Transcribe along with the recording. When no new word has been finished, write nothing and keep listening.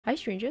Hi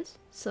strangers,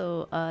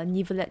 so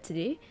Neuvillette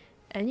today,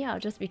 and yeah, I'll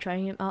just be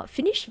trying him out.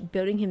 Finished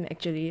building him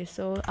actually,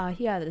 so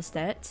here are the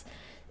stats.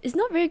 It's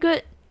not very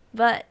good,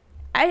 but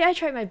I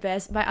tried my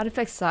best. My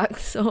artifacts suck,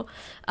 so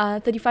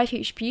 35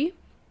 HP,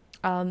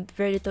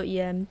 very little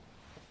EM,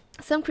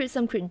 some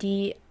crit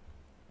D,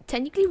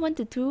 technically 1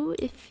 to 2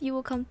 if you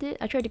will count it.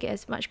 I tried to get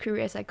as much crit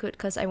rate as I could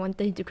because I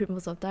wanted him to crit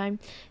most of the time.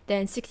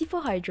 Then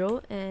 64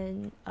 hydro,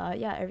 and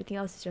yeah, everything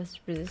else is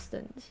just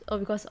resistance. Oh,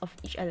 because of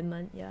each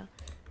element, yeah.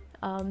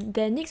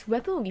 Then next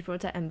weapon will be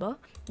Prototype Ember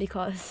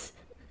because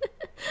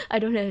I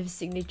don't have his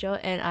signature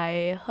and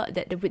I heard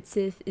that the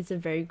Witsith isn't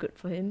very good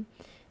for him.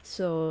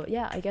 So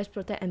yeah, I guess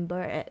Prototype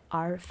Ember at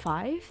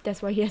R5.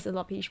 That's why he has a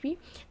lot of HP.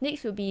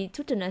 Next will be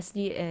 2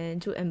 Tenacity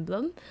and 2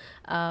 Emblem.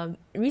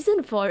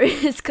 Reason for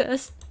it is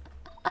because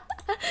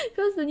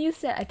the new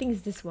set, I think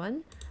is this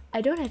one.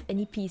 I don't have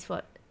any piece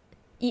for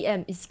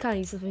EM. It's kind of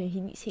useful for him. He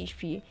needs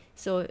HP.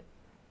 So,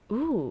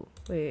 ooh,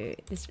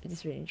 wait. This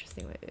is really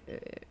interesting.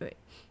 Wait.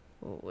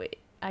 Oh, wait,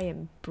 I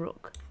am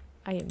broke.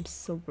 I am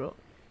so broke.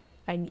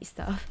 I need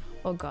stuff.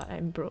 Oh god,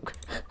 I'm broke.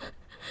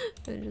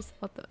 I'm just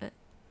auto it.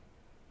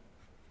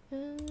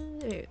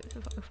 Wait,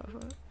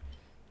 fuck.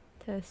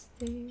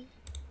 Testing.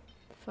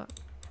 Fuck.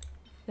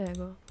 There I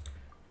go.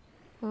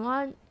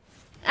 One.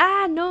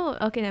 Ah, no!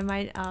 Okay, never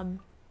mind.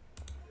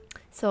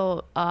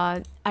 So,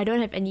 I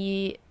don't have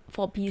any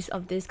 4 piece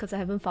of this because I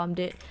haven't farmed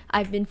it.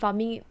 I've been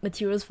farming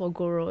materials for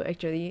Goro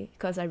actually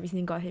because I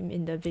recently got him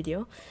in the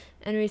video.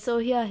 Anyway, so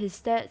here are his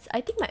stats.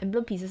 I think my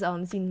emblem pieces are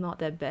honestly not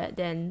that bad.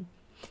 Then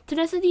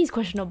tenacity is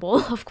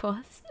questionable, of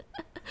course.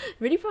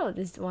 Really proud of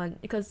this one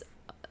because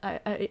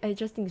I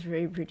just think it's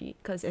very pretty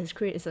because it has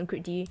crit, it's some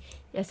crit D,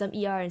 it has some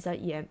ER and some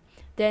EM.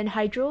 Then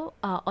hydro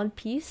on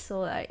piece,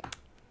 so like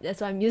that's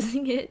why I'm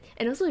using it,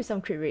 and also with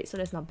some crit rate, so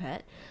that's not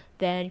bad.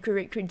 Then crit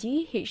rate, crit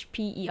D,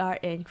 HP, ER,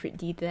 and crit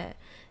D there.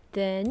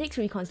 Then next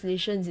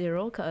reconciliation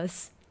 0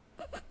 because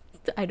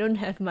I don't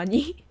have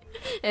money.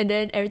 And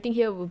then everything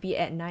here will be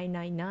at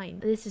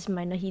 999. This is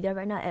my Nahida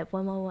right now at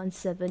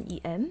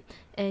 1117 EM.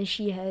 And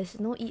she has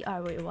no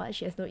ER. Wait, what?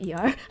 She has no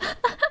ER?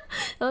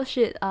 Oh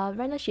shit.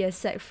 Right now she has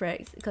sack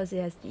frags because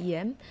it has the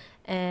EM.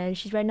 And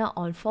she's right now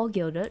on 4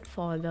 gilded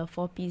for the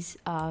 4-piece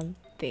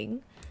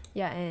thing.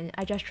 Yeah, and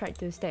I just tried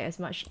to stack as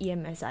much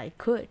EM as I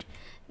could.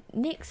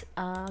 Next,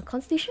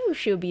 Constitution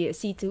she'll be at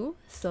C2.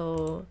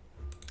 So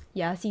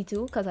yeah,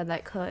 C2 because I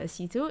like her as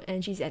C2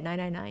 and she's at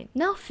 999.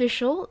 Now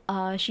official,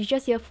 she's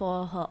just here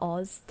for her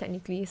Oz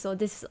technically, so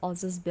this is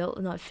Oz's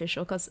build, not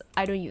official because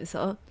I don't use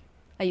her.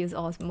 I use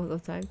Oz most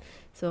of the time.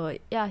 So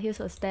yeah, here's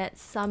her stats,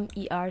 some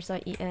ER,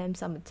 some EM,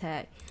 some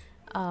attack.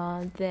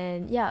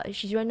 Then yeah,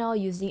 she's right now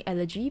using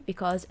Elegy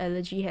because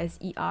Elegy has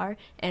ER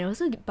and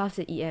also buffs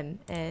the EM,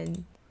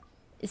 and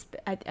it's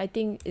I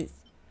think it's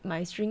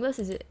my stringless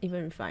is it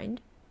even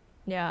refined?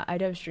 Yeah, I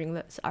don't have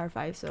stringlets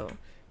R5, so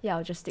yeah,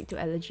 I'll just stick to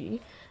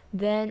Elegy.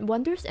 Then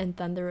Wondrous and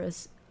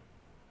Thunderous.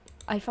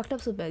 I fucked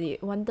up so badly.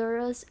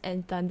 Wondrous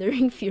and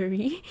Thundering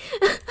Fury.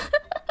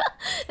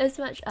 As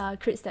much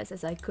crit stats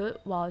as I could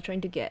while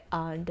trying to get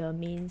the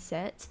main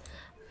sets.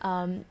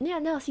 Yeah,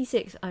 now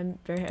C6. I'm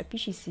very happy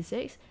she's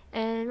C6.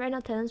 And right now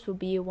talents will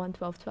be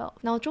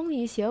 11212. Now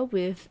Zhongli is here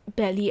with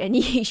barely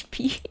any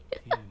HP.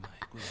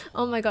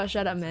 Oh my god,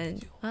 shut up man.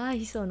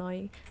 He's so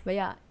annoying. But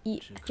yeah,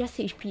 just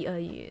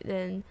HP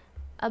then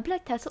a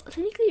Black Tassel,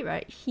 technically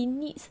right, he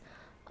needs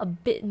a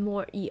bit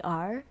more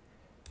ER.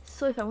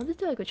 So if I wanted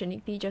to, I could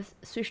technically just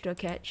switch to a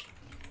catch.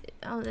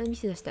 Let me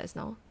see the stats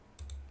now.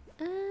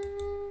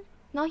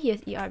 Now he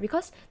has ER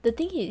because the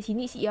thing is he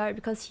needs ER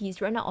because he's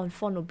right now on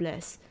 4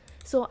 noblesse.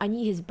 So I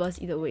need his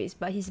burst either ways,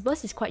 but his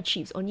burst is quite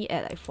cheap, it's only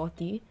at like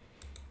 40.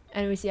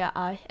 Anyways,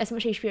 yeah, as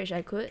much HP as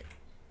I could.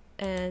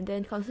 And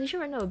then concentration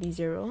right now will be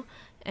 0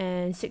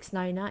 and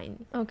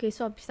 699. Okay,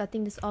 so I'll be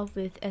starting this off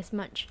with as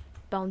much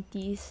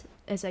bounties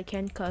as I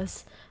can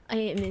because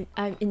I'm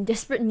in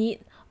desperate need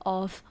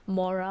of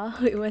Mora.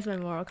 Wait, where's my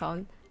Mora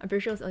count? I'm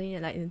pretty sure it's only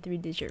like in the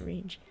 3-digit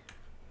range.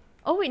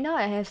 Oh wait, now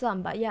I have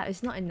some, but yeah,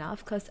 it's not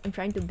enough because I'm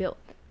trying to build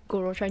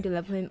Goro, trying to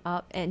level him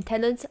up, and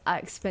talents are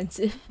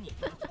expensive.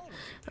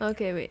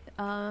 Okay, wait.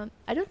 I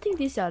don't think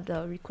these are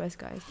the request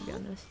guys, to be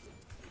honest.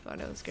 Thought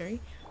that was scary.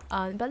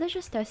 But let's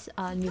just test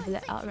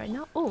Neuvillette out right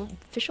now. Oh,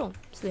 official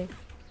slay.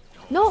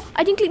 No,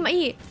 I didn't click my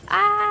E.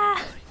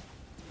 Ah.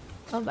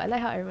 Oh, but I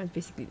like how everyone's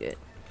basically dead.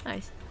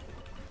 Nice.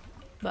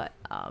 But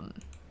oh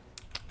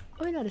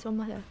wait, no, there's one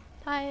more there.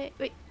 Hi.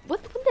 Wait,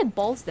 what? Weren't there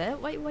balls there?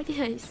 Why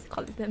did I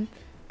collect them?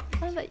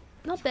 I was like,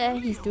 not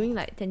bad. He's doing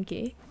like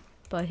 10k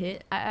per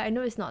hit. I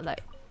know it's not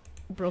like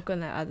broken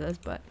like others,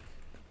 but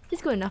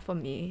it's good enough for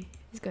me.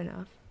 It's good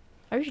enough.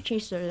 I should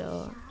change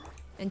the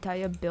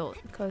entire build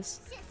because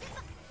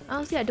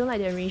honestly I don't like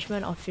the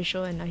arrangement of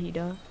Official and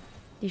Nahida.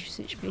 They should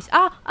switch place.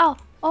 Ow!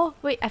 Oh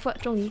wait, I forgot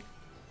Zhongli.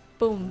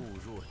 Boom.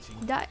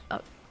 Die.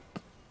 Oh.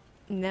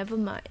 Never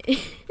mind.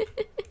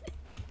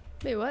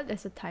 Wait, what?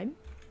 There's a time?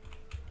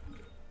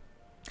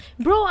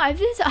 Bro, I've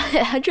been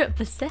at 100%.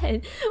 What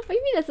do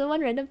you mean there's a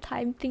one random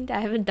time thing that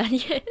I haven't done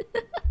yet?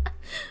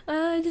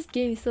 This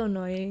game is so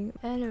annoying.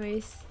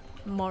 Anyways,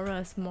 Mora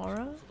is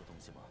Mora.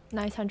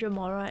 Nice 100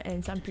 Mora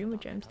and some Primo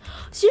Gems.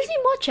 Seriously,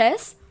 more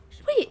chests?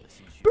 Wait,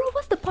 bro,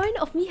 what's the point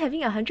of me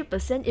having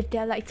 100% if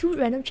there are like 2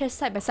 random chests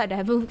side by side that I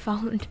haven't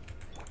found?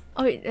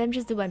 Oh wait, let me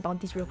just do my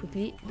bounties real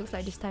quickly. Looks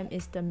like this time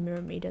is the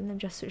Mirror Maiden. Let me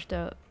just switch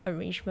the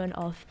arrangement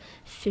of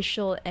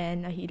Fischl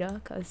and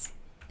Nahida because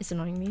it's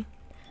annoying me.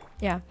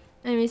 Yeah.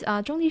 Anyways,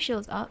 Zhongli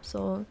shield's up,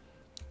 so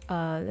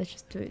let's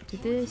just do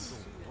this.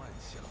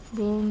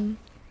 Boom.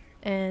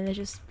 And let's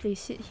just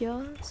place it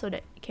here so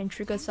that it can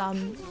trigger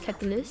some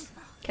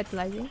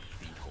catalyzing.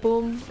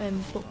 Boom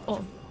and boom.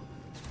 Oh.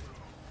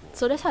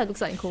 So that's how it looks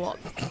like in co-op.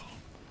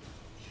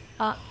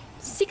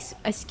 6,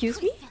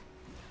 excuse me?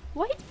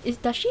 Why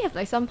does she have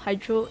like some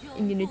hydro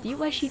immunity?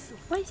 Why is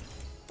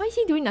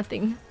he doing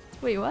nothing?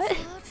 Wait, what?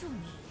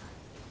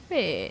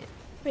 Wait,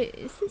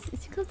 is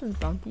it because of the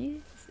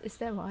bounty? Is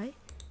that why?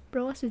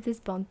 Bro, what's with this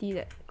bounty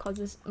that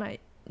causes my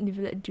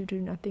Neuvillette to do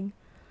nothing?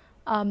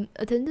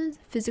 Attendance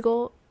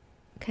physical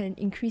can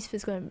increase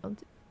physical and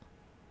bounty.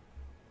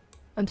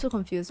 I'm so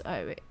confused.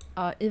 Alright, wait.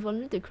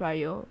 Invulnerable to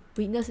cryo.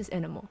 Weakness is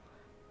animal.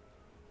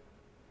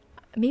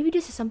 Maybe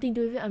this is something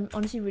to do with it. I'm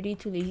honestly really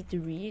too lazy to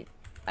read.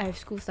 I have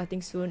school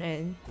starting soon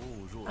and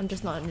I'm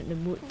just not in the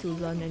mood to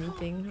learn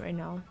anything right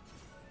now.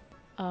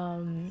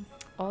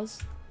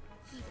 Oz.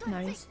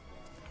 Nice.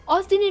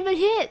 Oz didn't even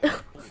hit!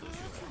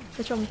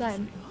 That's wrong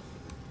time.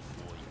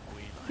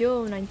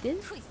 Yo, 19?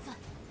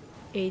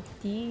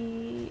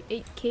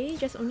 88k?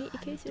 Just only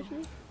 8k,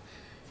 seriously?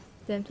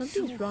 Damn,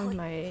 something is wrong with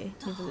my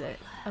Neuvillette.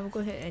 I will go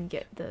ahead and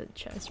get the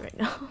chest right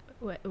now.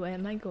 Where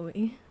am I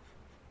going?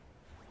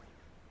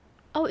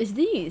 Oh, it's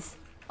these!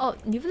 Oh,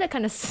 Neuvillette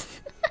kind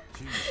of...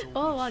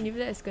 Oh wow,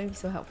 Neuvillette is going to be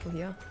so helpful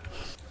here.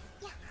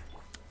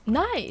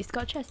 Nice!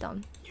 Got chest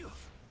down.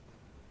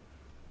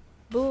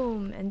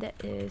 Boom! And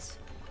that is...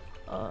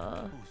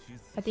 I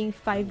think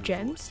 5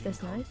 gems.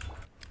 That's nice.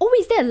 Oh,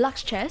 is there a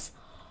Lux chest?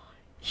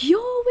 Yo,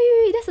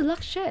 wait, that's a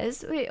Lux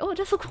chest. Wait, oh,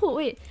 that's so cool.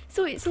 Wait,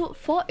 so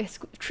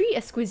 3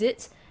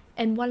 exquisites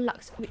and 1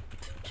 Lux. Wait,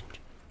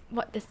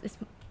 what?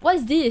 What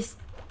is this?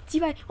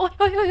 Oh,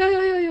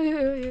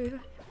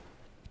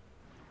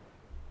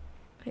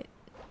 wait,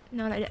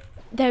 now like that.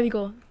 There we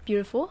go.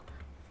 Beautiful.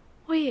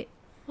 Wait,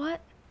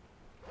 what?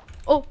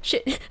 Oh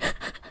shit.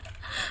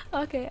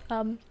 Okay,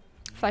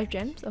 5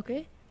 gems.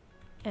 Okay,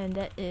 and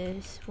that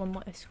is 1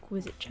 more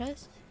exquisite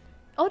chest.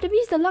 Oh, that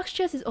means the Lux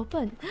chest is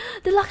open.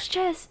 The Lux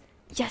chest.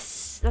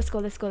 Yes, let's go.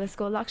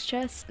 Lux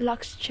chest.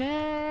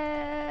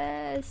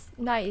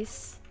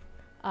 Nice.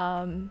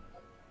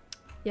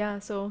 Yeah,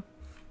 so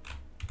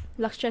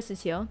Lux chest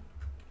is here.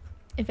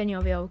 If any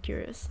of you are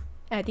curious.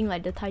 And I think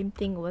like the time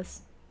thing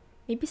was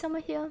maybe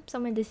somewhere here,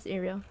 somewhere in this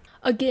area.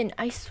 Again,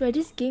 I swear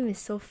this game is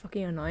so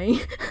fucking annoying.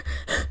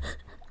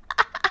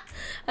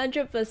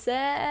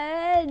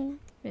 100%.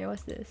 Wait,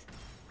 what's this?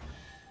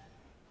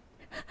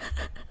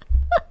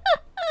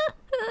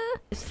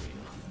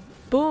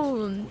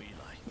 Boom.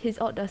 His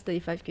ult does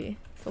 35k.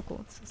 So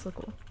cool. So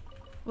cool.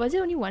 Was it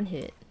only 1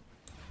 hit?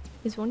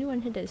 It's only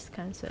 1 hit that is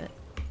kind of sad.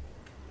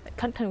 I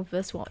can't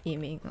converse while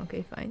aiming.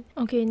 Okay, fine.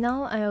 Okay,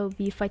 now I'll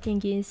be fighting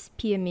against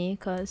PMA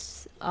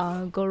because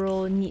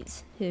Goro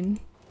needs him.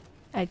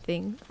 I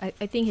think. I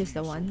think he's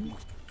the one.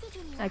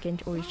 I can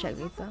always check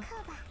later.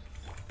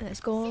 Let's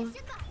go.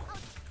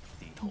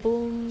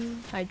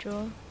 Boom.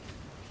 Hydro.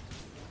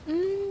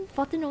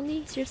 14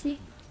 only? Seriously?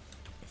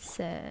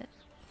 Sad.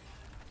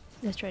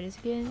 Let's try this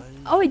again.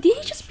 Oh wait, did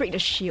he just break the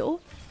shield?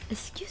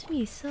 Excuse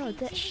me, sir,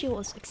 that shield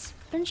was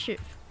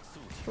expensive.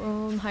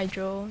 Boom,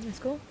 Hydro. Let's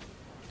go.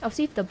 I'll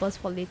save the burst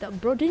for later.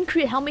 Bro, didn't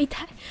crit how many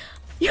times?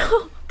 Yo!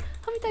 How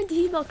many times did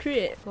he not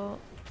crit? Oh,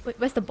 wait,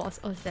 where's the boss?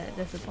 Oh,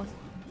 that's the boss.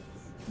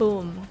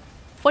 Boom.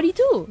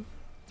 42!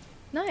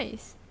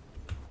 Nice.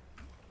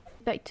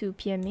 Back to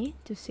PMA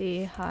to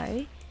say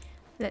hi.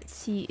 Let's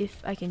see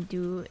if I can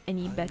do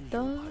any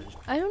better.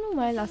 I don't know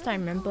why last time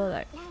I remember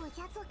like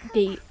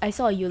I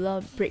saw a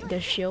Eula break the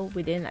shield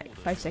within like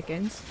 5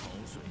 seconds.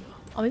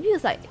 Or maybe it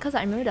was like because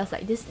I remember there's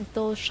like this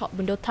little short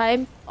window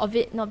time of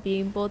it not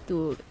being able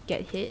to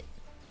get hit.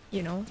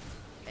 You know?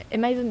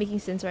 Am I even making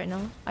sense right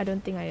now? I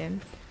don't think I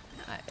am.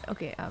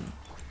 Okay,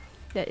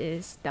 that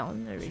is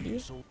down already.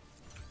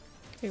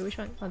 Wait, which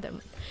one? Oh, that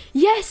one.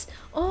 Yes!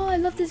 Oh, I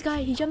love this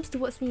guy. He jumps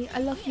towards me. I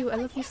love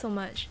you so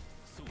much.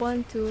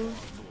 1, 2,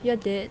 you're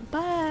dead.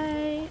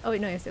 Bye! Oh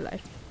wait, no, you're still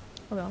alive.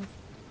 Oh well.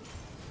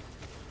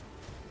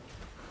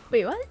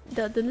 Wait, what?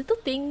 The little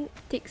thing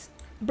takes...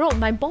 Bro,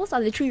 my balls are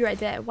literally right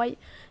there. Why?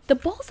 The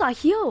balls are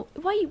here!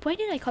 Why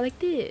didn't I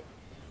collect it?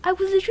 I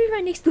was literally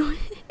right next to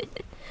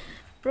it.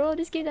 Bro,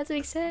 this game doesn't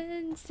make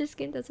sense. This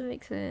game doesn't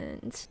make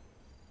sense.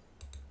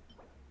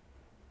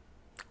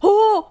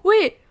 Oh!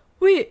 Wait!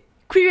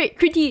 Crit rate!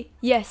 Critty!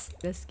 Yes!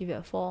 Let's give it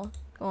a 4.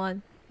 Go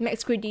on.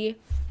 Max critty.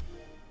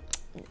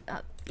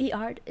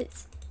 ER,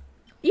 it's...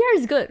 ER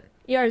is good.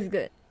 ER is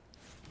good.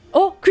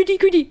 Oh! Critty!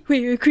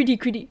 Wait,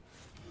 critty.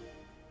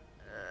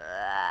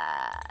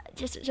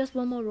 Just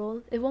one more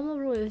roll. If one more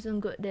roll isn't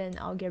good, then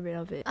I'll get rid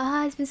of it.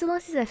 It's been so long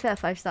since I fed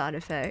a 5-star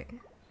artifact.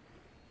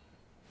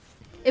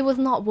 It was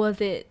not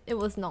worth it.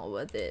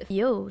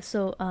 Yo,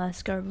 so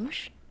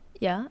scaramouche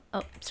Yeah.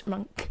 Oh,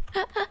 wrong.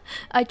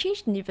 I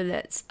changed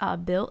Neuvillette's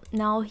build.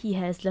 Now he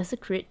has lesser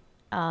crit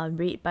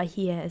rate, but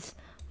he has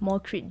more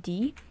crit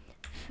D.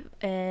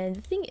 And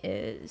the thing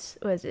is,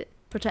 what is it?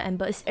 Protect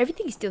Ember.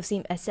 Everything is still the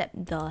same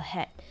except the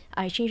hat.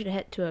 I changed the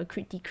hat to a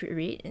crit D crit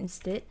rate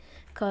instead,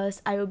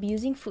 because I will be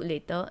using food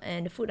later,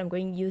 and the food I'm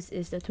going to use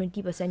is the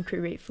 20%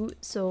 crit rate food,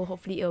 so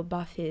hopefully it'll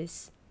buff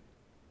his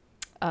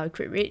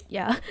crit rate.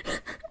 Yeah.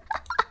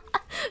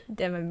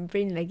 Damn, my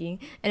brain lagging.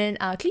 And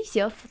then Clee's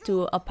here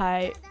to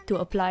apply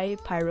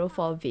pyro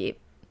for vape,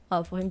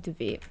 for him to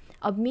vape.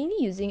 I'll be mainly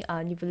using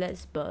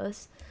Neuvillette's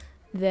burst.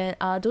 Then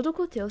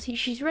Dodoko Tails,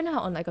 she's run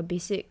out on like a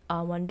basic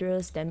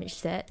Wanderer's damage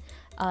set,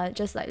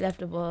 just like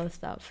leftover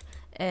stuff.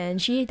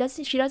 And she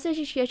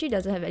actually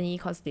doesn't have any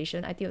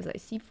constellation. I think it was like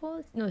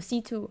C4, no,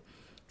 C2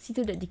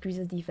 that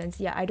decreases defense.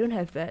 Yeah, I don't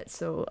have that,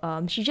 so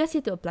she's just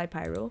here to apply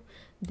pyro.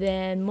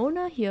 Then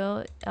Mona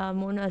here,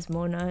 Mona is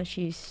Mona,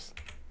 she's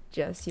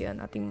just here,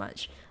 nothing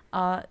much.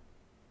 I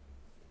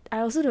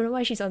also don't know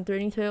why she's on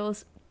Turning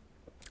Tails.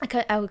 I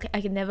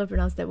can never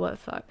pronounce that word,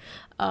 fuck.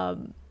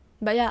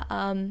 But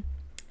yeah,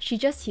 she's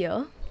just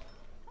here.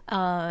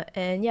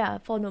 And yeah,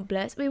 for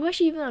Noblesse. Wait, why is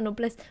she even on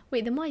Noblesse?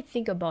 Wait, the more I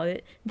think about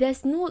it,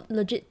 there's no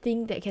legit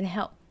thing that can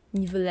help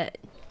Neuvillette.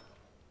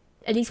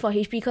 At least for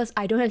HP, because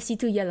I don't have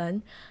C2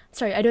 Yelan.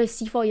 Sorry, I don't have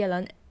C4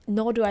 Yelan,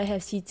 nor do I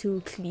have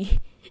C2 Klee.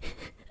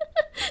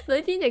 The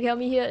only thing that can help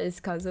me here is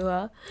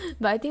Kazuha.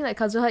 But I think like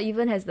Kazuha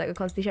even has like a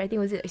constellation. I think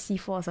was it like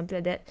C4 or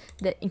something like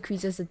that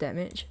increases the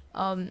damage.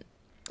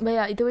 But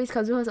yeah, either way,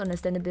 Kazuha's on a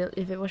standard build.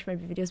 If you watched my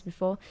videos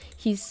before,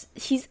 he's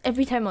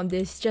every time on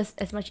this,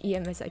 just as much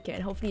EM as I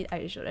can. Hopefully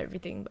I showed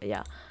everything, but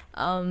yeah.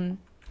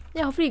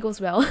 Yeah, hopefully it goes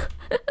well.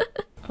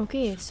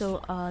 Okay,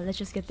 so let's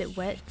just get that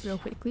wet real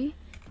quickly.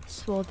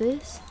 Swirl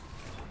this,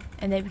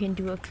 and then we can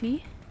do a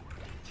Klee.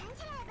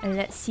 And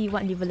let's see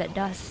what Neuvillette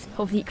does.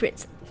 Hopefully he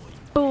crits.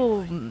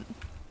 Boom!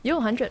 Yo,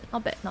 100.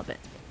 Not bad, not bad.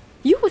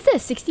 You, was that a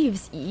 60 with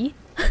his E?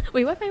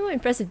 Wait, why am I more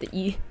impressed with the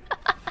E?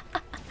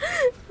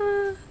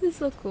 This is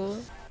so cool.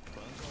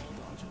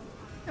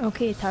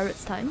 Okay,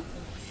 turret's time.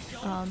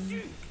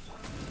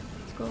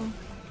 Let's go.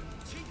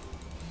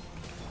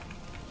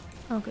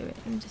 Okay, wait,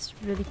 let me just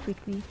really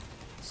quickly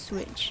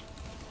switch.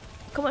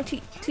 Come on,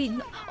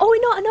 clean. Oh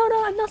wait, no,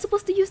 I'm not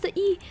supposed to use the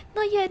E.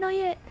 Not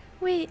yet.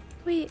 Wait.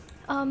 See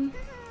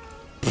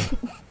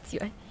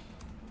what?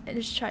 I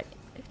just tried.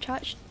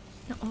 Charged?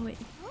 No, oh wait.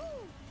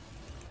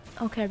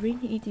 Okay, I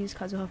really need to use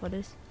Kazuha for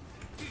this.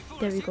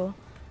 There we go.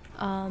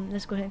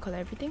 Let's go ahead and collect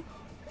everything.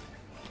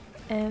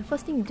 And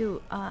first thing to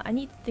do, I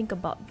need to think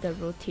about the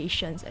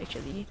rotations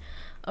actually.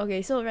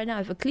 Okay, so right now I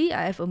have a Klee,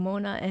 I have a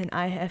Mona, and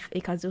I have a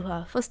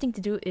Kazuha. First thing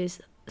to do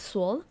is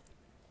swirl.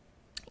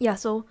 Yeah,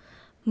 so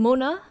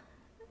Mona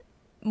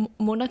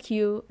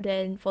Q,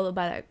 then followed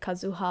by like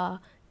Kazuha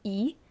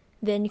E,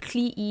 then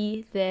Klee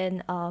E,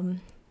 then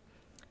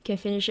can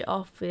finish it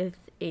off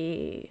with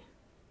a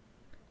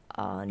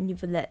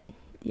Neuvillette.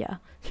 Yeah.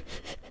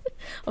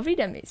 Hopefully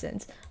that makes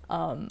sense.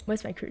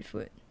 Where's my crit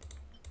food?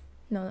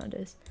 No, not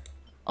this.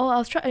 Oh,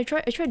 I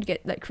tried to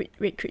get like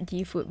crit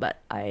D food,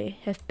 but I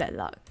have bad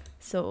luck.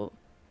 So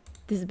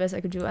this is the best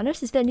I could do.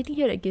 Unless is there anything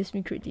here that gives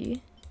me crit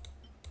D?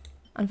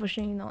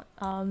 Unfortunately not.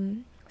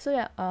 So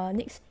yeah,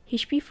 next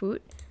HP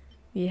food.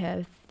 We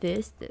have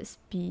this. That's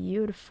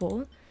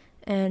beautiful.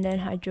 And then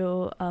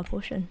hydro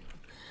potion.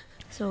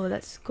 So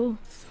let's go.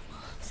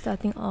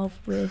 Starting off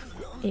with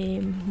a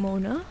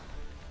Mona.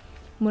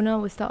 Mona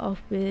will start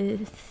off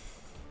with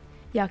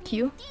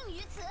Q.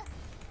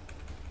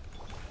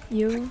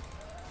 U.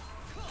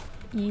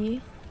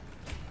 E.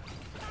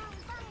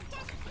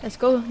 Let's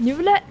go.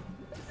 Neuvillette.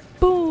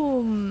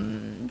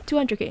 Boom.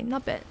 200k.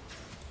 Not bad.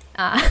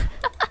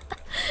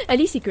 At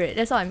least he crit.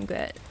 That's all I'm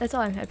glad. That's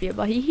all I'm happy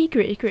about. He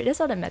crit.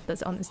 That's all that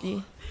matters,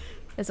 honestly.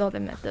 That's all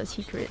that matters.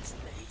 He crits.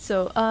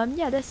 So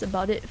yeah, that's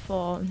about it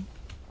for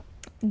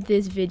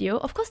this video.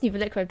 Of course,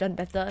 Neuvillette could have done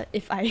better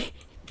if I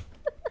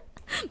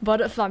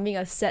bothered farming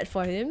a set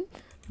for him,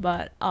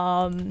 but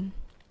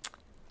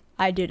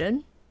I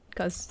didn't,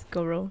 cause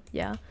Goro.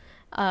 Yeah.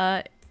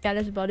 Yeah,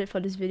 that's about it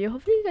for this video.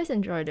 Hopefully you guys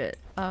enjoyed it.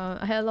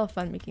 I had a lot of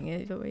fun making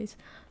it, as always.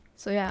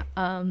 So yeah.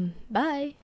 Bye.